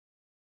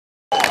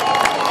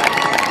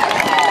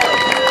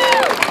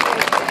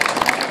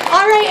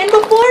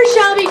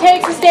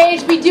takes the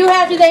stage, we do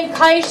have to thank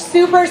Kaish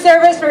Super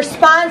Service for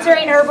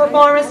sponsoring her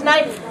performance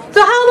tonight.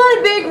 So how about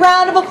a big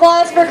round of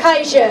applause for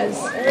Kaish's?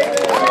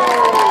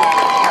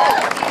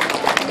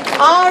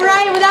 All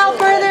right, without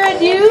further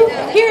ado,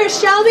 here is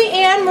Shelby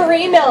and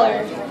Marie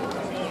Miller.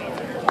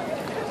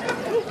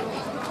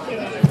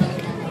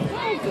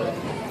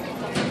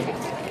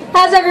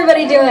 How's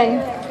everybody doing?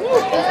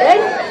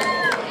 Good?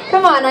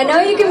 Come on, I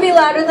know you can be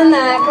louder than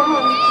that. Come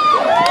on.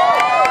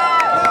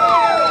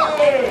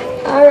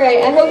 All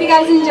right, I hope you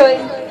guys enjoy.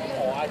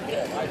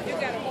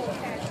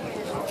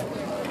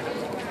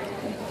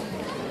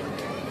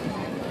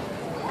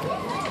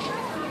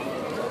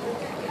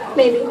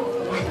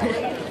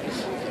 Maybe.